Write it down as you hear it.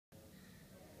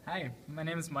Hi, my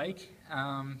name is Mike.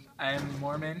 I'm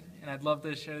Mormon, and I'd love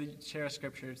to share a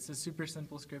scripture. It's a super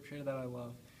simple scripture that I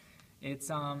love. It's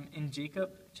in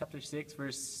Jacob chapter 6,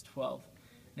 verse 12.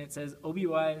 And it says, "Oh, be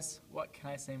wise, what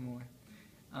can I say more?"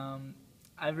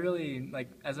 I really,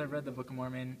 as I've read the Book of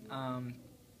Mormon,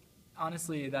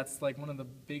 honestly, that's like one of the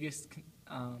biggest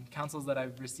counsels that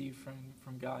I've received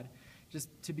from God, just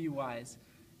to be wise.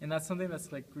 And that's something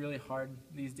that's like really hard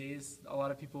these days. A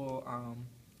lot of people,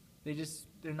 they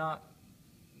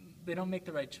don't make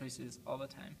the right choices all the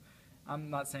time. I'm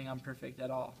not saying I'm perfect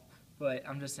at all, but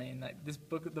I'm just saying that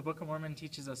the Book of Mormon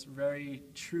teaches us very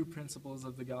true principles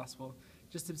of the gospel,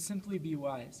 just to simply be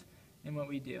wise in what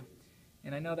we do.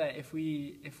 And I know that if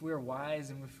we're wise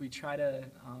and if we try to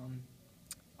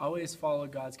always follow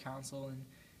God's counsel and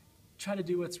try to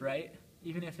do what's right,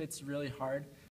 even if it's really hard,